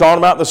scriptures are talking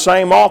about the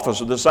same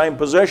office or the same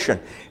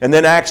position. And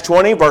then Acts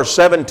 20, verse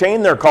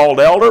 17, they're called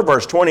elder.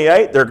 Verse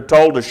 28, they're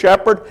told to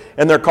shepherd,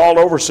 and they're called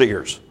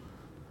overseers.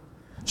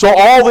 So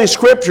all these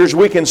scriptures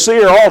we can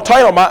see are all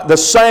talking about the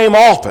same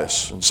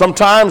office. And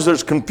sometimes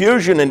there's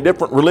confusion in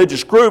different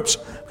religious groups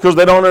because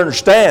they don't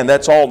understand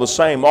that's all the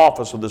same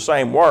office or the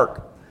same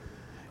work.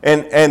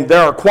 And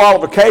there are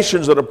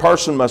qualifications that a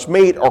person must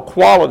meet or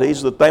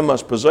qualities that they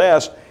must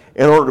possess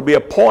in order to be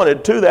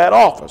appointed to that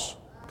office.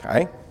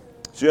 Okay?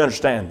 So you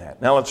understand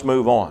that. Now let's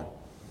move on.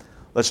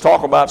 Let's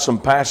talk about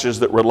some passages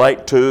that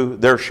relate to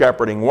their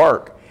shepherding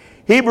work.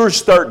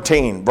 Hebrews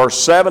 13,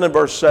 verse 7 and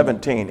verse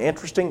 17.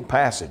 Interesting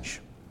passage.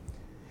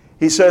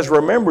 He says,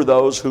 remember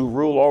those who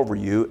rule over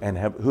you and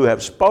who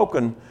have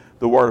spoken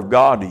the word of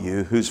God to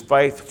you, whose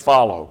faith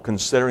follow,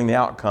 considering the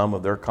outcome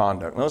of their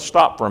conduct. Now let's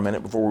stop for a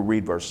minute before we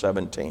read verse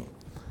 17.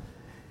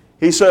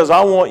 He says,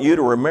 I want you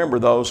to remember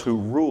those who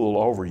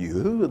rule over you.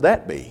 Who would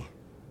that be?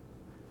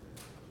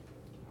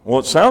 Well,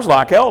 it sounds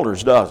like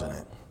elders, doesn't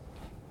it?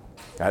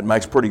 That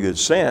makes pretty good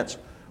sense.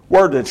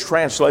 Word that's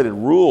translated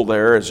rule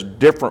there is a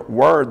different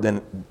word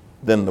than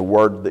the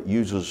word that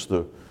uses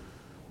the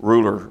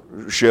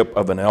rulership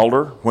of an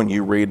elder when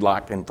you read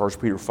like in 1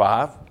 Peter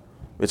 5.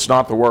 It's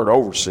not the word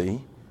oversee,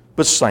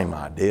 but it's the same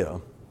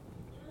idea.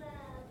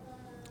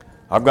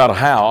 I've got a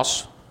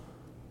house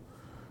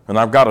and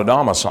I've got a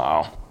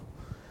domicile.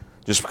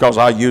 Just because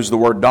I use the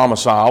word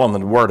domicile and the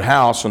word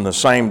house in the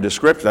same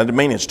description, that doesn't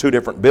mean it's two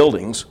different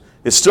buildings.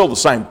 It's still the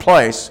same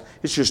place.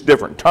 It's just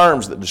different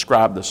terms that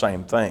describe the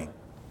same thing.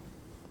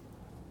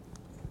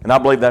 And I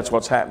believe that's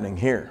what's happening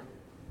here.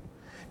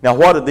 Now,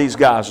 what did these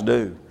guys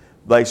do?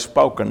 they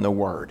spoken the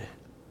word.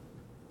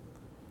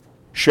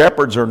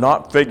 Shepherds are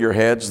not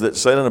figureheads that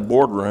sit in a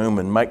boardroom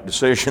and make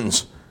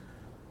decisions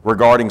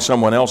regarding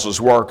someone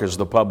else's work as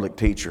the public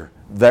teacher.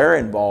 They're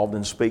involved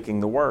in speaking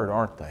the word,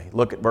 aren't they?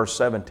 Look at verse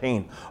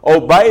 17.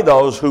 Obey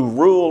those who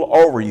rule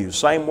over you,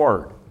 same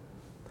word.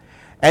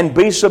 And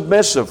be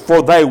submissive,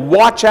 for they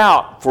watch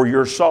out for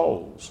your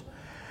souls,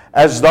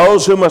 as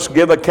those who must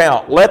give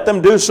account. Let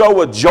them do so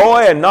with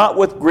joy and not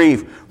with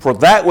grief, for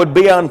that would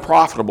be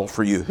unprofitable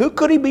for you. Who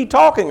could he be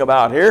talking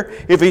about here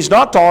if he's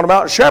not talking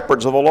about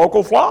shepherds of a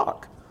local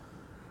flock?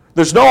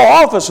 There's no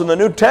office in the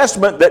New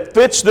Testament that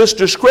fits this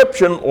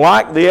description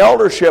like the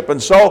eldership.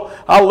 And so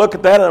I look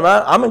at that and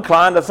I'm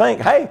inclined to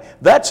think, hey,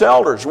 that's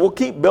elders. We'll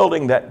keep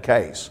building that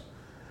case.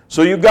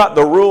 So you've got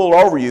the rule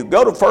over you.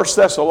 Go to 1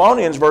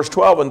 Thessalonians verse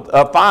 12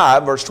 and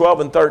 5, verse 12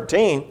 and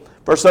 13.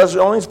 1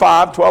 Thessalonians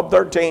 5, 12,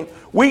 13.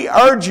 We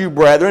urge you,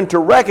 brethren, to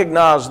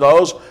recognize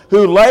those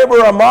who labor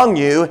among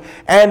you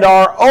and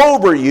are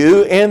over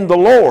you in the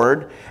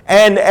Lord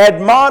and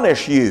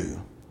admonish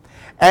you,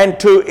 and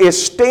to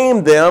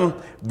esteem them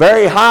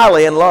very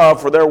highly in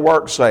love for their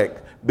work's sake.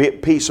 Be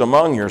at peace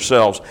among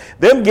yourselves.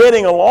 Them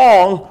getting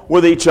along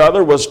with each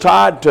other was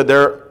tied to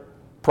their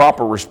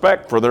proper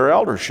respect for their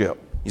eldership.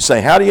 You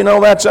say, how do you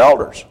know that's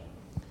elders?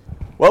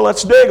 Well,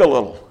 let's dig a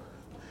little.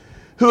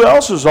 Who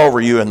else is over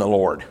you in the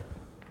Lord?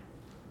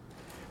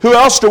 Who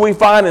else do we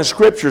find in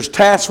Scriptures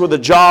tasked with the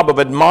job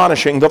of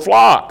admonishing the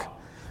flock?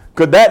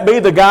 Could that be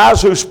the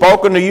guys who've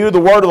spoken to you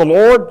the word of the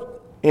Lord?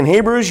 In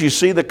Hebrews, you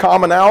see the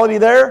commonality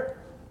there?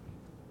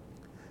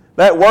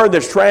 That word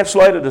that's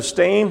translated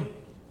esteem,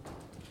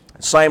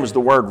 same as the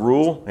word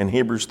rule in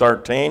Hebrews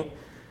 13.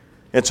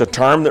 It's a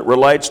term that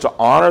relates to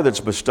honor that's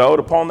bestowed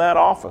upon that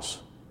office.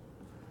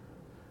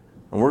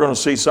 And we're going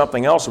to see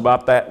something else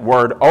about that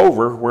word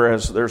over,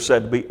 whereas they're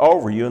said to be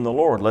over you in the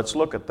Lord. Let's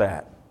look at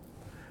that.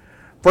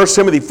 1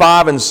 Timothy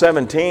 5 and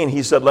 17,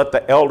 he said, let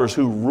the elders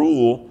who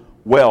rule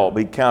well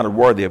be counted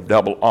worthy of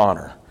double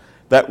honor.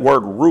 That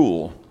word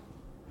rule,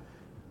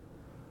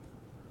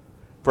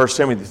 1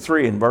 Timothy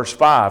 3 and verse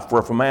 5, for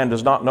if a man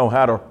does not know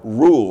how to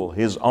rule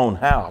his own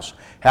house,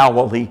 how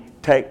will he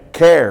take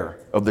care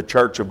of the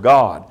church of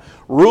God?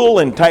 Rule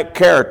and take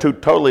care are two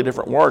totally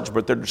different words,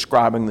 but they're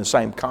describing the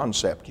same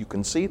concept. You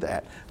can see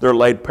that. They're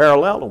laid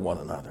parallel to one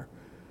another.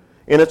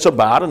 And it's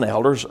about an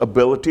elder's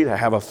ability to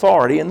have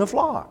authority in the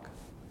flock.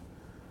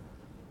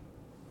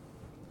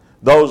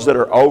 Those that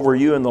are over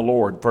you in the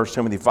Lord, 1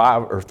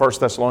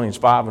 Thessalonians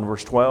 5 and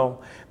verse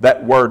 12,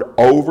 that word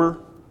over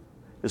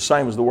is the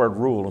same as the word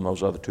rule in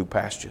those other two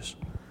passages.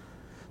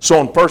 So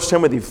in 1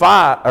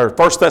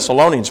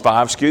 Thessalonians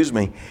 5,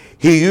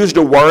 he used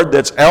a word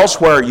that's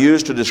elsewhere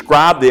used to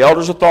describe the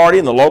elder's authority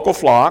in the local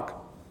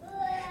flock.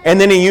 And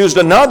then he used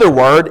another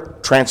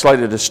word,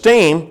 translated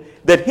esteem,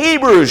 that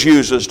Hebrews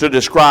uses to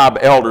describe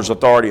elders'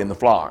 authority in the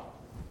flock.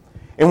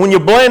 And when you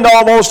blend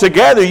all those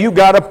together, you've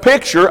got a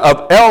picture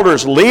of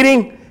elders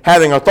leading,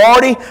 having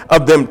authority,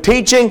 of them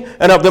teaching,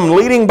 and of them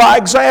leading by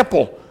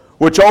example,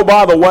 which, oh,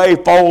 by the way,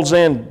 folds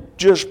in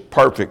just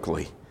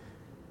perfectly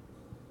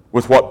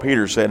with what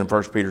Peter said in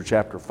 1 Peter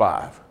chapter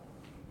 5.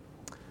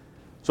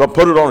 So I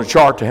put it on a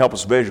chart to help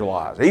us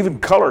visualize. I even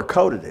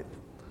color-coded it.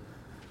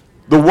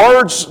 The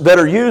words that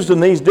are used in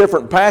these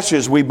different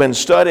passages we've been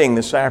studying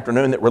this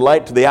afternoon that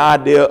relate to the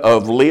idea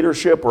of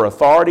leadership or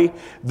authority,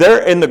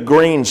 they're in the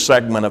green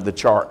segment of the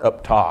chart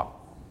up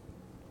top.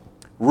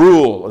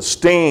 Rule,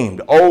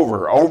 esteemed,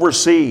 over,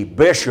 oversee,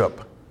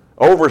 bishop,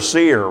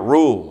 overseer,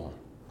 rule.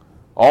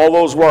 All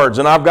those words.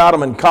 And I've got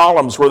them in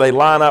columns where they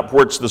line up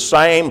where it's the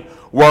same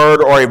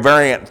word or a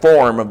variant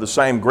form of the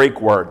same Greek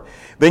word.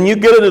 Then you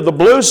get into the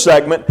blue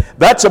segment,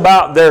 that's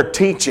about their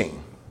teaching.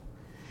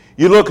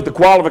 You look at the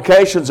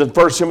qualifications in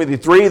 1 Timothy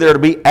 3, they're to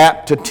be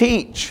apt to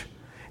teach.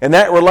 And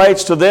that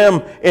relates to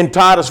them in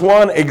Titus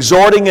 1,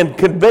 exhorting and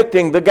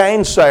convicting the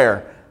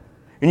gainsayer.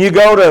 And you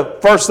go to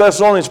 1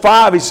 Thessalonians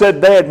 5, he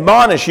said they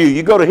admonish you.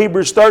 You go to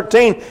Hebrews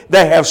 13,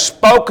 they have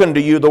spoken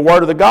to you the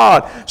word of the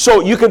God.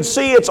 So you can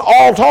see it's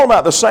all talking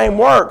about the same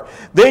work.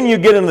 Then you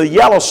get into the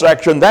yellow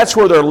section, that's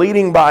where they're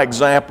leading by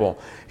example.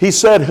 He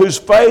said, whose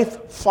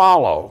faith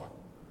follow.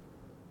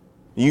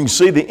 You can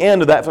see the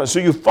end of that. So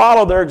you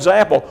follow their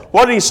example.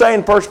 What did he say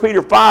in 1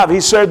 Peter 5?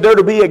 He said they're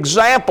to be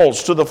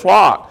examples to the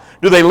flock.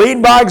 Do they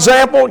lead by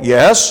example?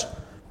 Yes.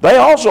 They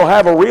also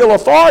have a real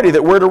authority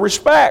that we're to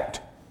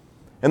respect.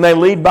 And they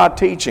lead by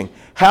teaching.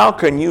 How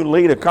can you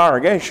lead a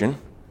congregation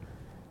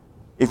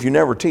if you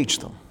never teach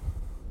them?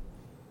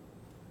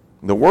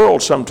 The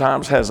world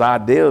sometimes has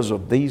ideas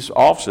of these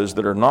offices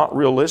that are not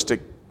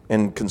realistic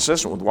and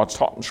consistent with what's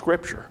taught in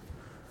Scripture.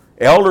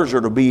 Elders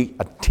are to be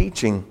a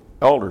teaching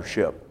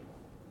eldership.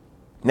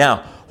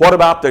 Now, what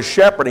about the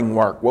shepherding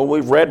work? Well,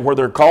 we've read where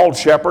they're called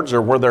shepherds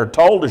or where they're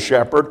told to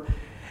shepherd.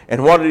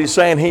 And what did he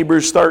say in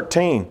Hebrews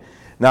 13?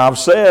 Now, I've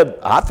said,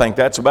 I think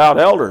that's about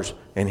elders.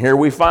 And here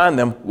we find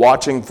them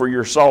watching for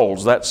your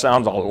souls. That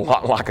sounds a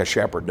lot like a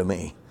shepherd to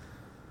me.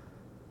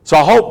 So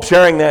I hope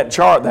sharing that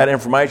chart, that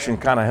information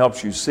kind of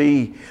helps you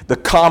see the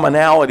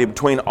commonality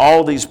between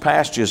all these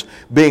passages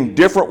being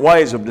different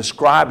ways of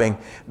describing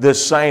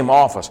this same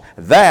office.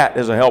 That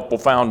is a helpful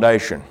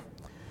foundation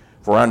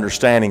for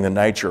understanding the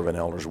nature of an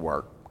elder's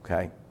work.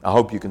 Okay? I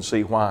hope you can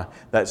see why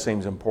that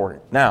seems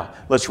important. Now,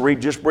 let's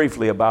read just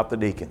briefly about the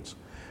deacons.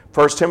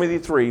 1 Timothy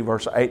 3,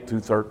 verse 8 through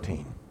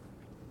 13.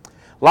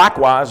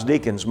 Likewise,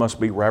 deacons must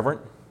be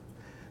reverent,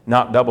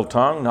 not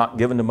double-tongued, not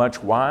given to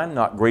much wine,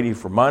 not greedy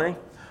for money,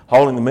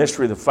 holding the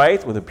mystery of the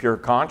faith with a pure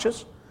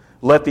conscience.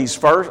 Let these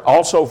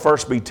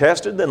first be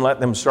tested, then let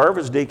them serve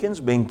as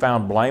deacons, being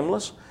found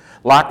blameless.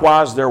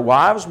 Likewise, their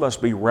wives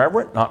must be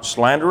reverent, not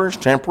slanderers,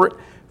 temperate,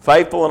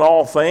 faithful in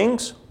all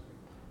things.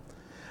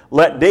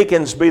 Let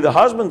deacons be the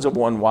husbands of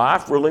one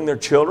wife, ruling their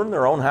children,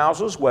 their own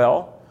houses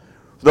well.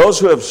 Those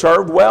who have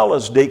served well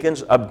as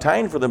deacons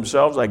obtain for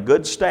themselves a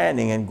good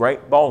standing and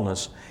great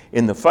boldness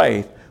in the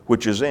faith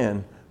which is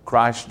in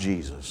Christ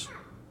Jesus.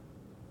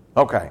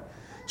 Okay.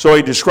 So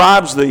he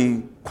describes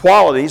the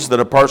qualities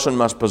that a person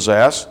must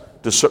possess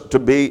to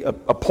be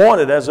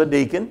appointed as a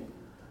deacon.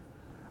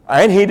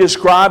 And he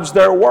describes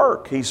their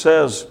work. He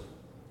says,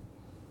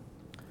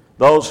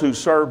 those who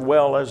serve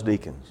well as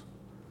deacons.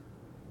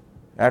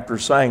 After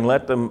saying,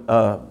 let them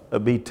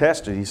be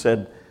tested, he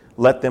said,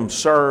 let them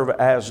serve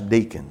as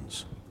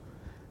deacons.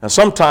 Now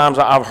sometimes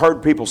I've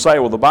heard people say,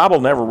 well, the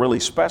Bible never really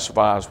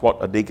specifies what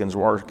a deacon's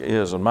work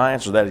is. And my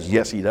answer to that is,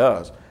 yes, he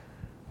does.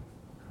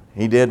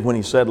 He did when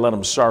he said, let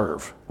them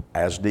serve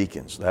as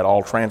deacons. That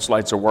all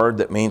translates a word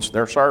that means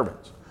they're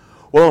servants.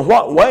 Well, in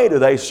what way do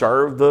they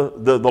serve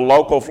the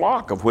local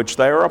flock of which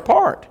they are a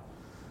part?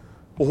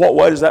 Well, what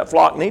way does that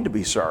flock need to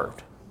be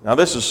served? Now,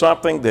 this is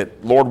something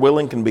that, Lord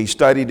willing, can be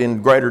studied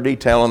in greater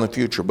detail in the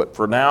future, but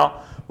for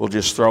now, we'll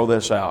just throw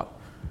this out.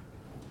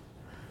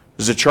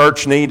 Does the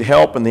church need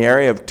help in the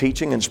area of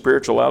teaching and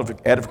spiritual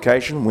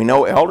edification? We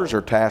know elders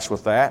are tasked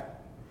with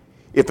that.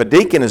 If a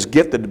deacon is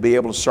gifted to be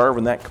able to serve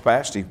in that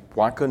capacity,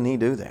 why couldn't he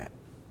do that?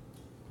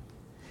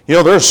 You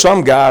know, there's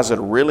some guys that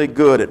are really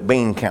good at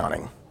bean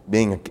counting,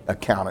 being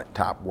accountant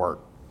type work,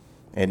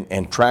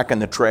 and tracking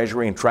the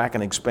treasury and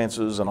tracking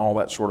expenses and all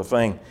that sort of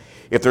thing.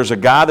 If there's a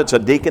guy that's a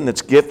deacon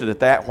that's gifted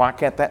at that, why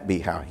can't that be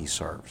how he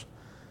serves?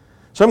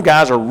 Some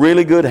guys are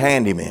really good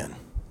handymen.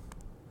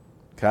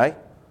 Okay?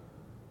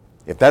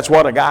 If that's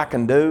what a guy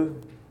can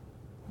do,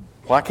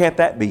 why can't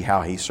that be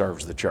how he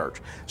serves the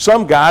church?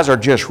 Some guys are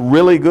just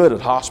really good at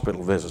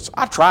hospital visits.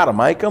 I try to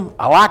make them.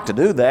 I like to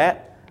do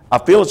that. I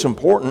feel it's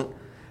important.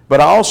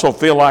 But I also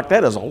feel like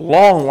that is a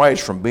long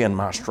ways from being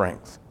my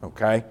strength,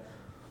 okay?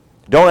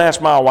 Don't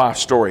ask my wife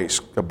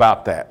stories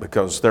about that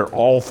because they're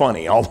all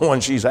funny, all the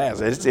ones she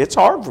has. It's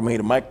hard for me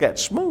to make that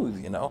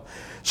smooth, you know.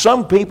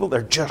 Some people,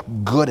 they're just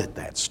good at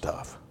that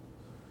stuff.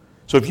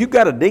 So if you've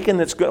got a deacon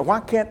that's good,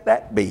 why can't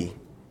that be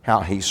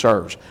how he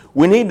serves?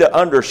 We need to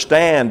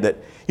understand that,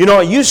 you know,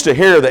 I used to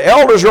hear the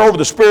elders are over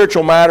the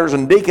spiritual matters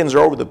and deacons are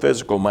over the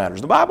physical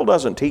matters. The Bible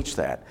doesn't teach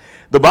that.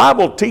 The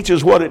Bible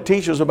teaches what it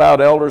teaches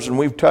about elders, and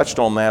we've touched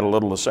on that a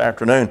little this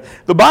afternoon.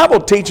 The Bible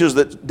teaches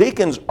that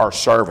deacons are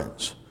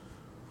servants.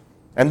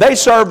 And they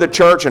serve the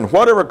church in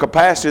whatever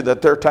capacity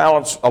that their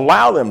talents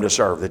allow them to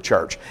serve the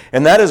church.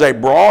 And that is a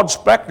broad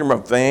spectrum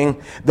of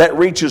thing that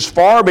reaches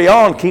far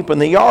beyond keeping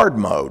the yard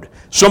mowed.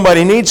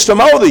 Somebody needs to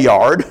mow the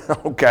yard,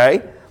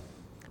 okay?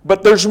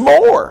 But there's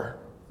more.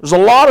 There's a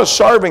lot of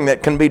serving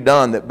that can be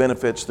done that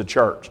benefits the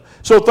church.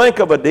 So think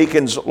of a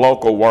deacon's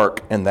local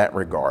work in that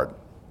regard.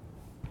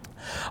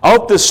 I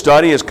hope this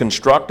study is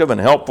constructive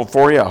and helpful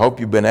for you. I hope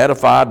you've been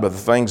edified by the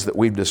things that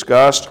we've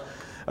discussed.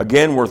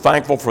 Again, we're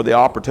thankful for the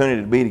opportunity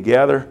to be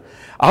together.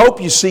 I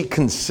hope you see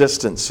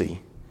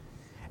consistency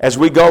as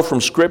we go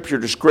from Scripture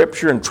to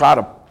Scripture and try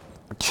to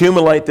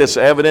accumulate this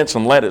evidence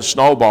and let it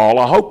snowball.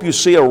 I hope you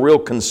see a real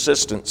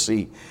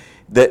consistency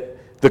that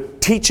the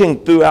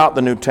teaching throughout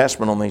the New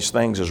Testament on these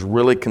things is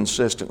really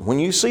consistent. When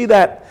you see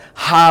that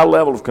high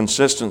level of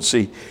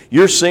consistency,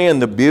 you're seeing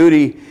the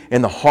beauty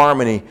and the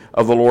harmony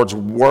of the Lord's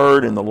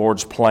Word and the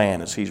Lord's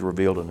plan as He's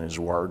revealed in His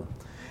Word.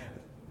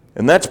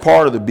 And that's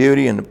part of the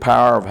beauty and the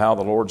power of how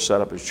the Lord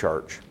set up His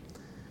church.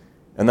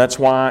 And that's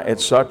why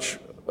it's such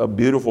a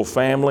beautiful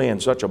family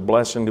and such a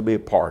blessing to be a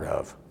part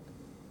of.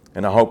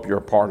 And I hope you're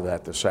a part of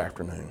that this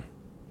afternoon.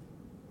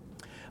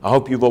 I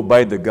hope you've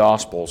obeyed the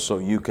gospel so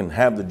you can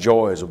have the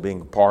joys of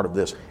being a part of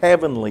this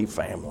heavenly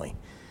family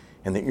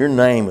and that your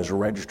name is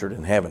registered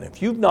in heaven.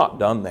 If you've not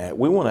done that,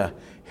 we want to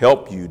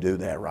help you do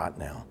that right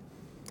now.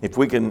 If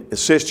we can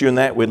assist you in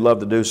that, we'd love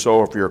to do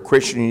so. If you're a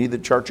Christian, you need the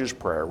church's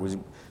prayer. We'd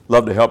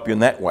love to help you in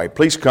that way.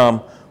 Please come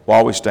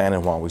while we stand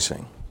and while we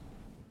sing.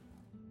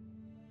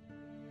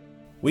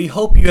 We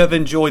hope you have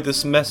enjoyed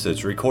this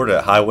message recorded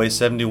at Highway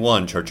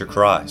 71 Church of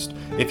Christ.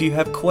 If you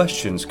have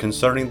questions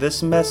concerning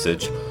this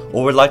message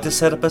or would like to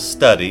set up a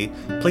study,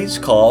 please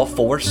call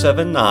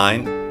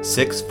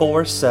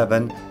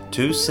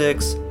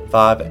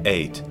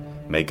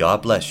 479-647-2658. May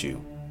God bless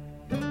you.